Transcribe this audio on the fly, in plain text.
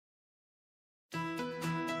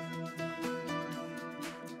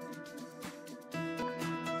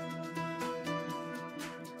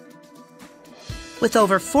With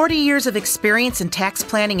over 40 years of experience in tax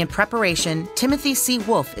planning and preparation, Timothy C.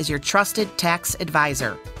 Wolfe is your trusted tax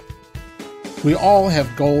advisor. We all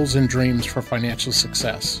have goals and dreams for financial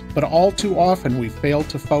success, but all too often we fail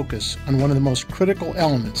to focus on one of the most critical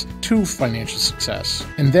elements to financial success,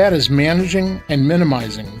 and that is managing and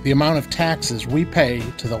minimizing the amount of taxes we pay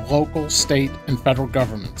to the local, state, and federal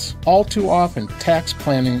governments. All too often, tax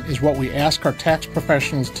planning is what we ask our tax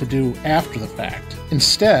professionals to do after the fact.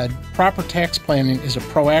 Instead, proper tax planning is a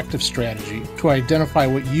proactive strategy to identify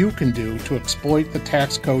what you can do to exploit the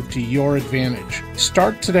tax code to your advantage.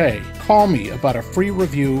 Start today. Call me about a free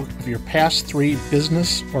review of your past 3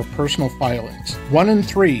 business or personal filings. 1 in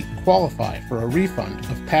 3 qualify for a refund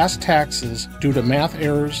of past taxes due to math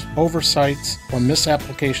errors, oversights, or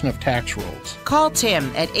misapplication of tax rules. Call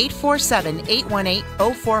Tim at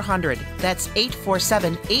 847-818-0400. That's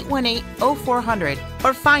 847-818-0400.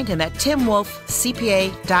 Or find him at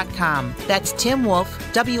timwolfecpa.com. That's Tim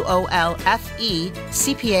Wolfe W.O.L.F.E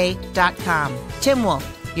CPA.com. Tim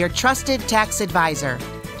Wolfe, your trusted tax advisor.